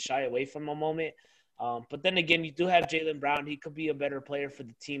aggressive and shy away from a moment. But then again, you do have Jaylen Brown. He could be a better player for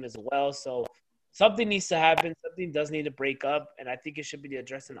the team as well. So something needs to happen. Something does need to break up, and I think it should be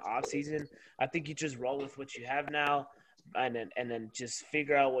addressed in the off season. I think you just roll with what you have now, and then just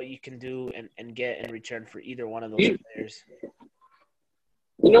figure out what you can do and get in return for either one of those You, players.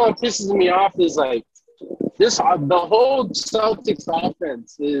 you know what pisses me off is like this. The whole Celtics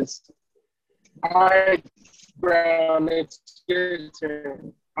offense is all right, Brown, it's your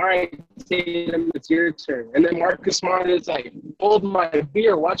turn. All right, Tatum, it's your turn. And then Marcus Smart is like, hold my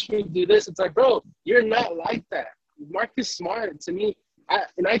beer, watch me do this. It's like, bro, you're not like that. Marcus Smart, to me,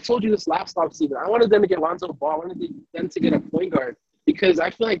 I told you this last offseason, I wanted them to get Lonzo Ball. I wanted them to get a point guard because I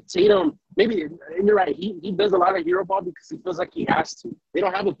feel like Tatum, maybe, and you're right, he does a lot of hero ball because he feels like he has to. They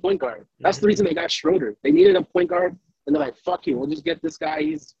don't have a point guard. That's the reason they got Schroeder. They needed a point guard, and they're like, fuck you, we'll just get this guy.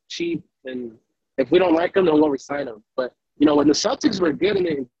 He's cheap, and if we don't like him, then we'll resign him. But, you know, when the Celtics were good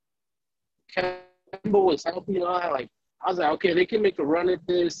and Kemba was healthy and all that, like, I was like, okay, they can make a run at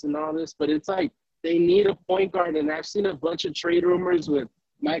this and all this, but it's like they need a point guard. And I've seen a bunch of trade rumors with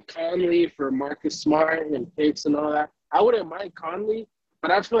Mike Conley for Marcus Smart and picks and all that. I wouldn't mind Conley,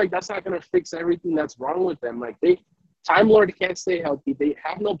 but I feel like that's not going to fix everything that's wrong with them. Like, Time Lord can't stay healthy. They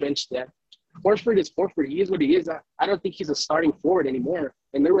have no bench depth. Horford is Horford. He is what he is. I don't think he's a starting forward anymore.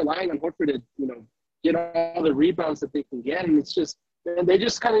 And they're relying on Horford to, you know, get all the rebounds that they can get. And it's just, man, they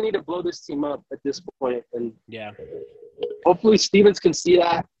just kind of need to blow this team up at this point. And Yeah. hopefully Stevens can see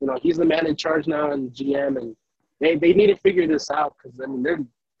that. You know, he's the man in charge now and GM. And they need to figure this out because, I mean,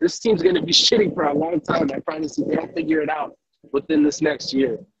 this team's going to be shitty for a long time. I promise you, they don't figure it out within this next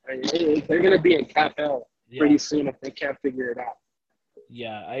year. I mean, they're going to be in cap hell pretty soon if they can't figure it out.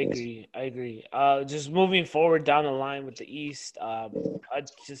 Yeah, I agree. Just moving forward down the line with the East,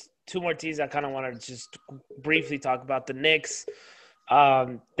 just two more teams I kind of want to just briefly talk about. The Knicks,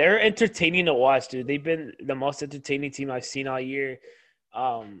 they're entertaining to watch, dude. They've been the most entertaining team I've seen all year.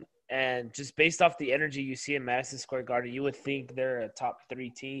 And just based off the energy you see in Madison Square Garden, you would think they're a top 3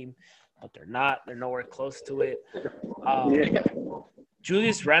 team, but they're not. They're nowhere close to it.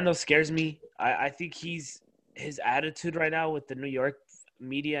 Julius Randle scares me. I think his attitude right now with the New York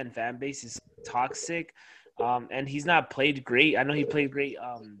media and fan base is toxic, and he's not played great. I know he played great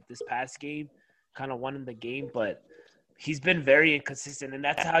this past game, kind of won in the game, but he's been very inconsistent, and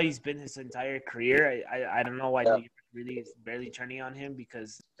that's how he's been his entire career. I don't know why New York really is barely turning on him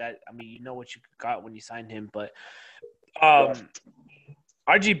because you know what you got when you signed him, but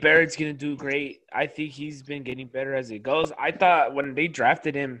RG Barrett's gonna do great. I think he's been getting better as it goes. I thought when they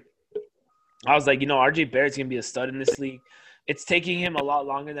drafted him, I was like, you know, RJ Barrett's going to be a stud in this league. It's taking him a lot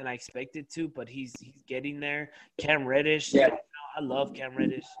longer than I expected to, but he's getting there. Cam Reddish, I love Cam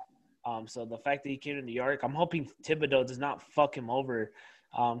Reddish. So the fact that he came to New York, I'm hoping Thibodeau does not fuck him over,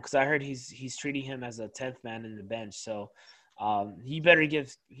 because I heard he's treating him as a 10th man in the bench. So he better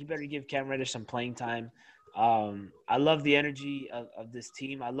give Cam Reddish some playing time. I love the energy of this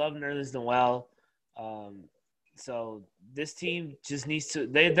team. I love Nerlens Noel. So this team just needs to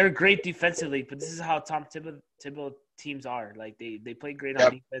they're great defensively, but this is how Tom Thibodeau teams are. Like they play great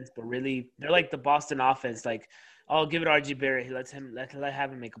on defense, but really they're like the Boston offense. Like, oh, give it to RG Barrett, let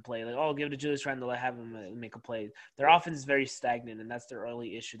have him make a play. Like, oh, give it to Julius Randle, let have him make a play. Their offense is very stagnant, and that's their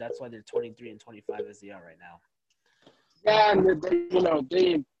early issue. That's why they're 23 and 25 as they are right now. Yeah, and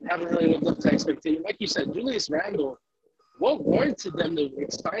they haven't really lived up to expectations. Like you said, Julius Randle, what warranted them to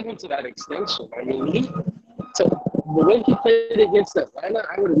sign him to that extension? I mean, the way he played against Atlanta,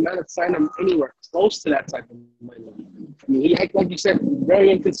 I would not have signed him anywhere close to that type of money. I mean, like you said, very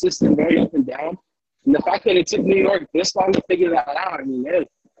inconsistent, very up and down. And the fact that it took New York this long to figure that out, I mean, I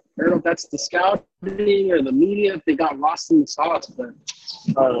don't know if that's the scouting or the media, if they got lost in the sauce. But,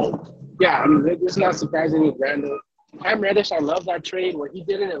 I mean, it's not surprising with Randall. Cam Reddish, I love that trade. What he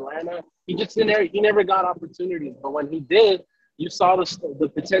did in Atlanta, he never got opportunities. But when he did, you saw the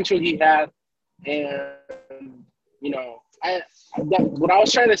potential he had. And, you know, what I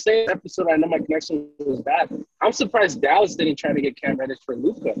was trying to say in the episode, I know my connection was bad. I'm surprised Dallas didn't try to get Cam Reddish for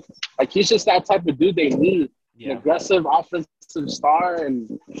Luka. Like, he's just that type of dude they need. An aggressive offensive star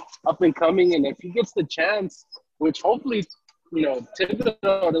and up and coming. And if he gets the chance, which hopefully, you know,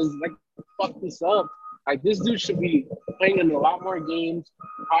 Thibodeau doesn't like fuck this up. Like, this dude should be playing in a lot more games,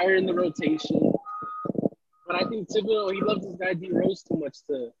 higher in the rotation. But I think Thibodeau, he loves this guy D Rose too much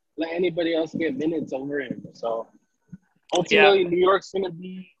to let anybody else get minutes over him. So ultimately, New York's going to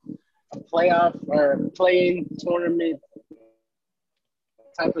be a playoff or playing tournament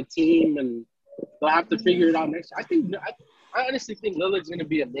type of team, and they'll have to figure it out next year. I honestly think Lillard's going to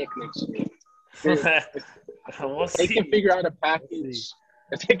be a Knick next year. If they can figure out a package,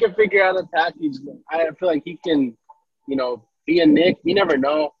 I feel like he can, you know, via Nick. You never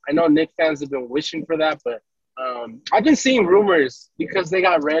know. I know Nick fans have been wishing for that, but I've been seeing rumors because they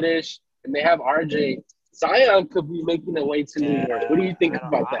got Reddish and they have RJ. Zion could be making their way to New York. What do you think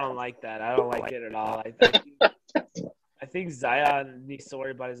about I that? don't like that. I don't like it at all. I think Zion needs to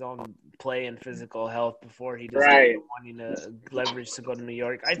worry about his own play and physical health before he does Right. wanting to leverage to go to New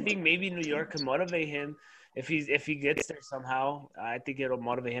York. I think maybe New York can motivate him if he gets there somehow. I think it'll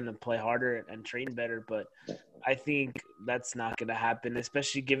motivate him to play harder and train better. But I think that's not going to happen,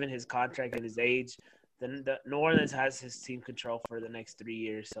 especially given his contract and his age. Then New Orleans has his team control for the next 3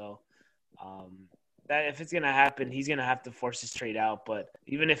 years, so that if it's going to happen, he's going to have to force his trade out. But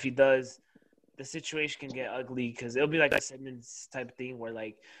even if he does, the situation can get ugly because it'll be like a Simmons type thing where,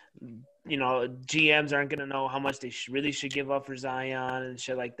 like, you know, GMs aren't going to know how much they really should give up for Zion and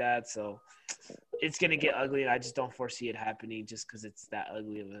shit like that. So it's going to get ugly, and I just don't foresee it happening just because it's that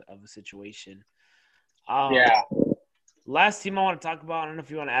ugly of a situation. Yeah. Last team I want to talk about, I don't know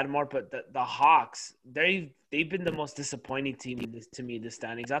if you want to add more, but the Hawks, they've been the most disappointing team to me this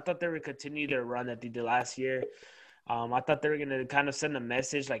standings. I thought they would continue their run that they did last year. I thought they were going to kind of send a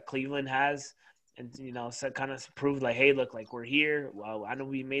message like Cleveland has and, you know, kind of prove like, hey, look, like we're here. Well, I know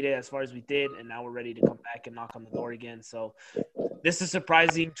we made it as far as we did, and now we're ready to come back and knock on the door again. So this is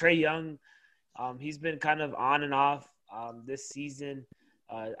surprising. Trae Young, he's been kind of on and off this season.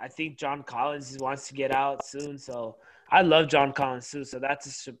 I think John Collins wants to get out soon, so I love John Collins too. So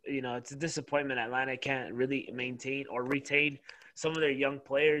that's it's a disappointment Atlanta can't really maintain or retain some of their young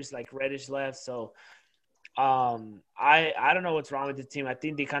players like Reddish left. So I don't know what's wrong with the team. I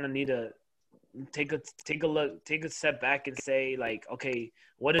think they kind of need to take a step back and say like, okay,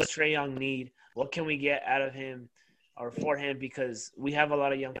 what does Trae Young need? What can we get out of him or for him? Because we have a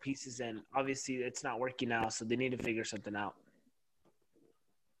lot of young pieces, and obviously it's not working out. So they need to figure something out.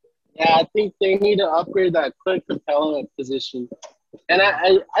 Yeah, I think they need to upgrade that Clint Capella position. And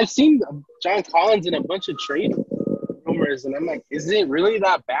I've seen John Collins in a bunch of trade rumors, and I'm like, is it really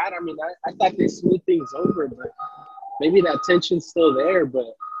that bad? I mean, I thought they smoothed things over, but maybe that tension's still there.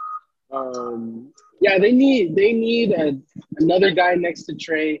 But yeah, they need another guy next to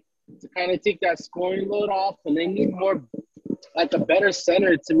Trae to kind of take that scoring load off, and they need more like a better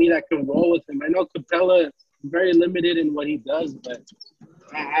center to me that can roll with him. I know Capella is very limited in what he does, but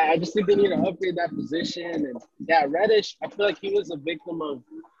I just think they need to upgrade that position. And yeah, Reddish, I feel like he was a victim of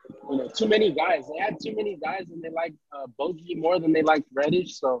too many guys. They had too many guys, and they liked Bogey more than they liked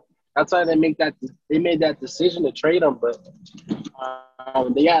Reddish. So that's why they made that decision to trade him. But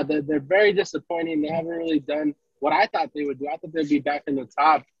yeah, they're very disappointing. They haven't really done what I thought they would do. I thought they'd be back in the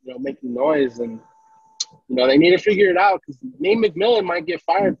top, making noise, and they need to figure it out because Nate McMillan might get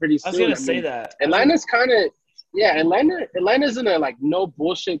fired pretty soon. I was gonna say that Atlanta's kind of. Yeah, Atlanta's in a no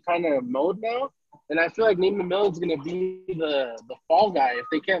bullshit kind of mode now, and I feel like Nate McMillan's gonna be the fall guy if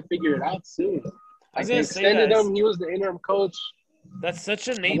they can't figure it out soon. Like they extended him; he was the interim coach. That's such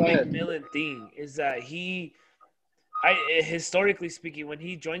a Nate McMillan thing. Is that historically speaking, when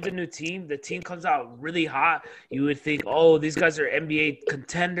he joins a new team, the team comes out really hot. You would think, oh, these guys are NBA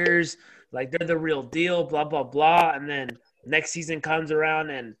contenders, like they're the real deal, blah blah blah, and then next season comes around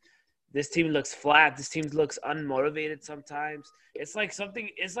and this team looks flat. This team looks unmotivated sometimes. It's like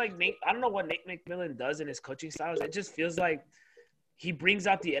Nate. I don't know what Nate McMillan does in his coaching styles. It just feels like he brings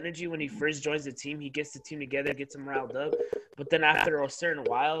out the energy when he first joins the team. He gets the team together, gets them riled up. But then after a certain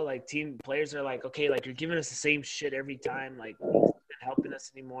while, like team players are like, okay, like you're giving us the same shit every time. Like you're not helping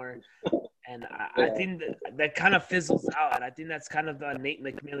us anymore. And I think that kind of fizzles out. And I think that's kind of the Nate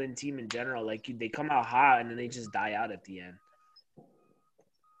McMillan team in general. Like they come out hot and then they just die out at the end.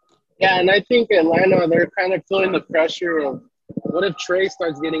 Yeah, and I think Atlanta, they're kind of feeling the pressure of what if Trae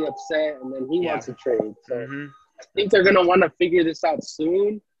starts getting upset and then he wants to trade. So I think they're going to want to figure this out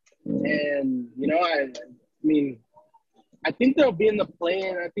soon. And, I think they'll be in the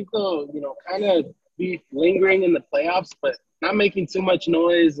play-in. I think they'll, kind of be lingering in the playoffs, but not making too much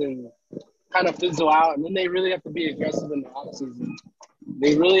noise and kind of fizzle out. And then they really have to be aggressive in the offseason.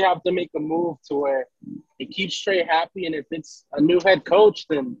 They really have to make a move to where it keeps Trae happy. And if it's a new head coach,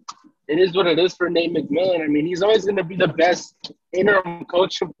 then it is what it is for Nate McMillan. I mean, he's always going to be the best interim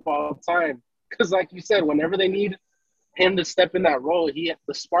coach of all time. Because like you said, whenever they need him to step in that role, the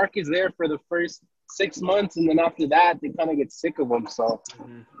spark is there for the first 6 months. And then after that, they kind of get sick of him. So,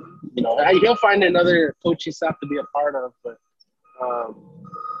 he'll find another coaching staff to be a part of. But,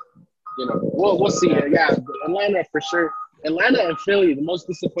 we'll see. Yeah, Atlanta for sure. Atlanta and Philly, the most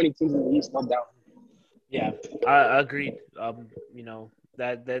disappointing teams in the East, no doubt. Yeah, I agreed.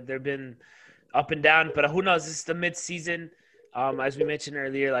 That they've been up and down, but who knows? This is the midseason. As we mentioned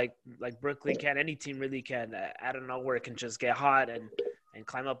earlier, like Brooklyn can, any team really can, out of nowhere can just get hot and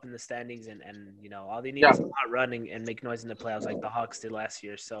climb up in the standings and all they need Yeah. is a hot run and make noise in the playoffs like the Hawks did last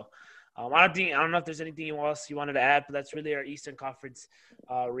year. So I don't know if there's anything else you wanted to add, but that's really our Eastern Conference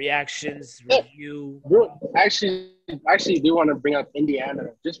reactions Yeah, review. bro, actually, do want to bring up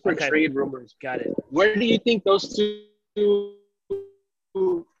Indiana just for Okay, trade rumors. got it. Where do you think those two,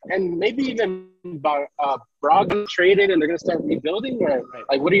 and maybe even Brogdon traded and they're gonna start rebuilding? Or Right.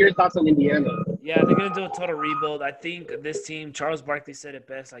 like, what are your thoughts on Indiana? Yeah, they're gonna do a total rebuild. I think this team, Charles Barkley said it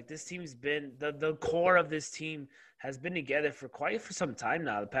best. Like this team's been the core of this team has been together for some time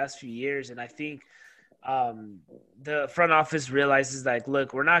now, the past few years, and I think the front office realizes like,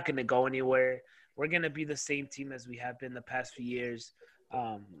 look, we're not gonna go anywhere. We're gonna be the same team as we have been the past few years.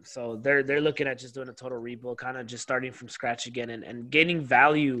 So they're looking at just doing a total rebuild, kind of just starting from scratch again and gaining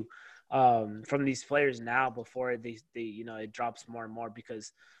value from these players now before they it drops more and more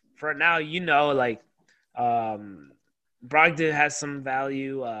because for now, like Brogdon has some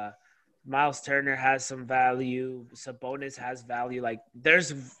value. Miles Turner has some value. Sabonis has value. Like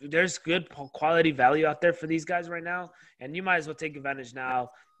there's good quality value out there for these guys right now, and you might as well take advantage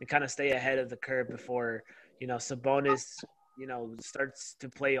now and kind of stay ahead of the curve before Sabonis starts to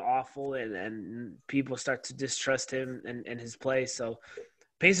play awful and people start to distrust him and his play. So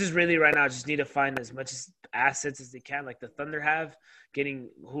Pacers really right now just need to find as much assets as they can, like the Thunder have, getting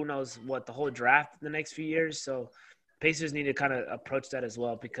who knows what the whole draft in the next few years. So Pacers need to kind of approach that as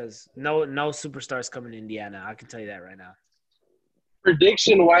well because no superstars coming to Indiana. I can tell you that right now.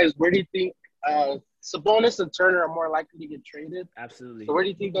 Prediction wise, where do you think Sabonis and Turner are more likely to get traded? Absolutely. So where do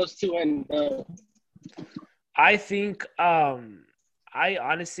you think those two end? I think I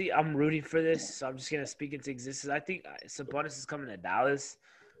honestly I'm rooting for this, so I'm just gonna speak into existence. I think Sabonis is coming to Dallas.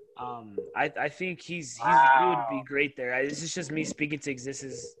 I think he would be great there. This is just me speaking to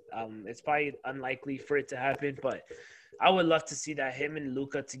existence. It's probably unlikely for it to happen, but I would love to see that him and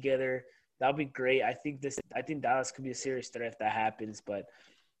Luka together. That would be great. I think Dallas could be a serious threat if that happens, but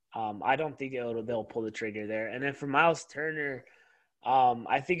I don't think they'll pull the trigger there. And then for Miles Turner,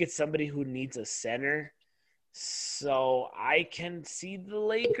 I think it's somebody who needs a center. So I can see the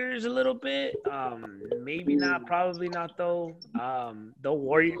Lakers a little bit. Maybe not, probably not though. The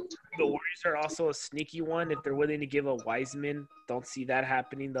Warriors are also a sneaky one if they're willing to give a Wiseman. Don't see that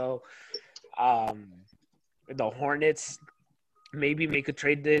happening though. The Hornets maybe make a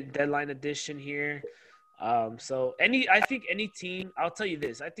trade deadline addition here. I think any team, I'll tell you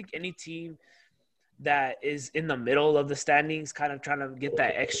this, I think any team that is in the middle of the standings, kind of trying to get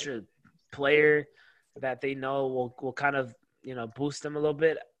that extra player that they know will kind of boost them a little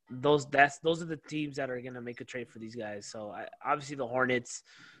bit. Those are the teams that are gonna make a trade for these guys. So obviously the Hornets,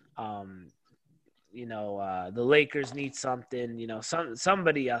 the Lakers need something.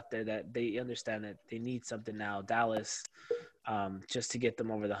 Somebody out there that they understand that they need something now. Dallas, just to get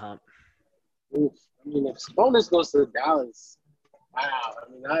them over the hump. Oof. I mean, if Sabonis goes to Dallas, wow. I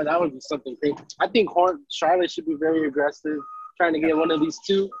mean, that would be something great. I think Charlotte should be very aggressive, trying to get one of these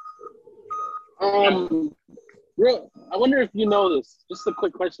two. Bro, I wonder if you know this. Just a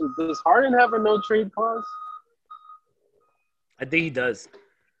quick question: does Harden have a no trade clause? I think he does.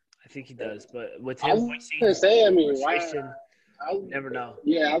 But with I him was gonna say, I mean, you never know.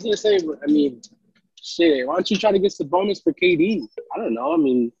 Yeah, I was gonna say, I mean, shit. Why don't you try to get the bonus for KD? I don't know. I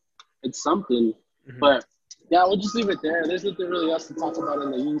mean, it's something. Mm-hmm. But yeah, we'll just leave it there. There's nothing really else to talk about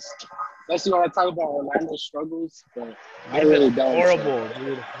in the East. Unless you want to talk about Orlando's struggles, but I really don't. Horrible,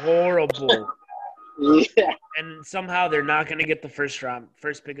 dude. Horrible. Yeah. And somehow they're not going to get the first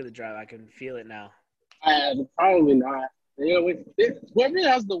pick of the draft. I can feel it now. Probably not. Whoever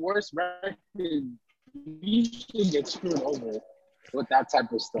has the worst record usually gets screwed over with that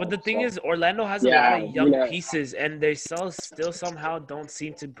type of stuff. But the thing is, Orlando has a lot of young pieces, and they still somehow don't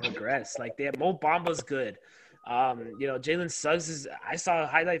seem to progress. Like Mo Bamba's good. Jalen Suggs I saw a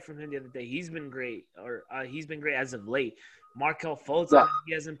highlight from him the other day. He's been great, he's been great as of late. Markelle Fultz,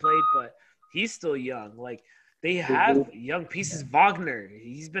 he hasn't played, but he's still young. Like they have young pieces. Wagner,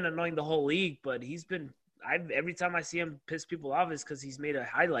 he's been annoying the whole league, but every time I see him piss people off is because he's made a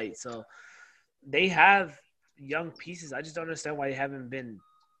highlight. So they have young pieces. I just don't understand why they haven't been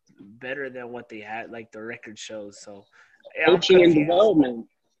better than what they had, like the record shows. So coaching and development.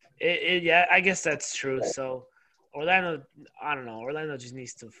 Yeah, I guess that's true. So Orlando, I don't know. Orlando just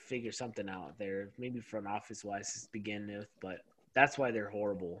needs to figure something out there, maybe front office wise to begin with, but that's why they're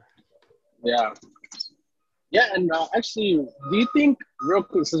horrible. Yeah. Yeah, and actually, do you think, real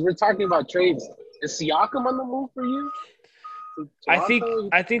quick, since we're talking about trades, is Siakam on the move for you? to I think Toronto?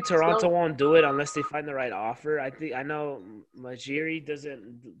 I think Toronto Still? won't do it unless they find the right offer. I know Majiri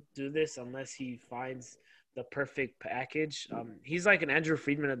doesn't do this unless he finds the perfect package. He's like an Andrew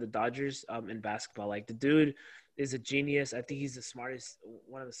Friedman of the Dodgers in basketball. Like the dude is a genius. I think he's the smartest,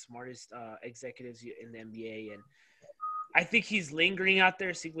 one of the smartest executives in the NBA, and I think he's lingering out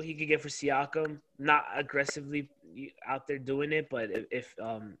there, see what he could get for Siakam. Not aggressively out there doing it, but if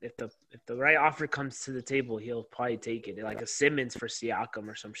the right offer comes to the table, he'll probably take it, like a Simmons for Siakam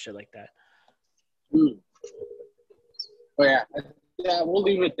or some shit like that. Hmm. But yeah, we'll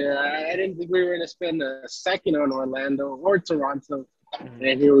leave it there. I didn't think we were going to spend a second on Orlando or Toronto,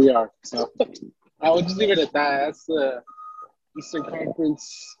 and here we are. So I will just leave it at that. That's the Eastern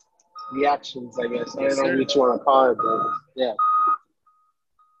Conference reactions, I guess. I Yes, don't know sir. what you want to call it, but yeah.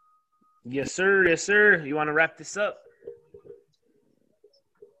 Yes, sir. Yes, sir. You want to wrap this up?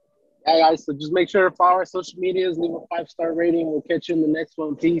 Yeah, guys, so just make sure to follow our social medias, leave a 5-star rating. We'll catch you in the next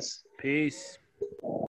one. Peace. Peace.